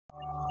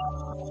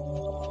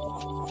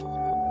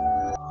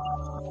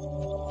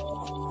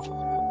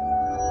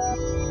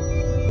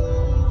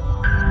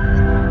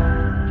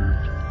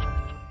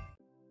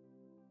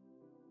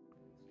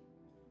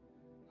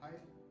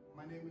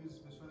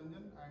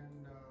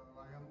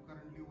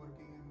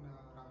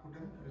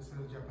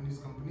a Japanese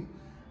company.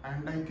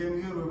 And I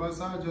came here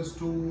WebAsha just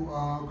to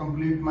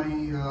complete my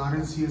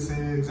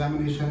RHCSA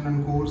examination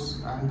and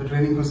course, and the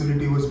training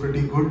facility was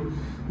pretty good.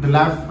 The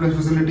lab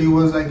facility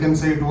was, I can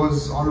say, it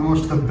was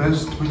almost the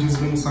best which is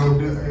being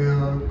served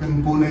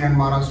in Pune and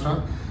Maharashtra.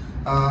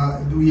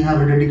 We have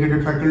a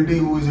dedicated faculty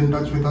who is in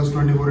touch with us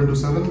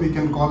 24/7. We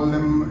can call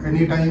them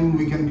anytime,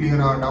 we can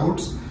clear our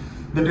doubts.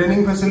 The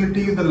training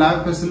facility, the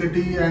lab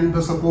facility, and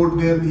the support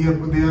they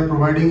are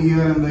providing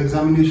here, and the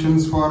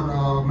examinations for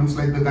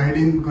like the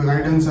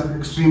guidance are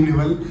extremely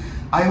well.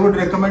 I would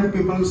recommend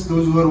people,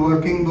 those who are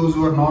working, those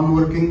who are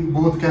non-working,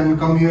 both can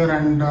come here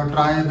and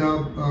try the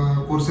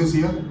courses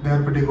here. They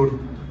are pretty good.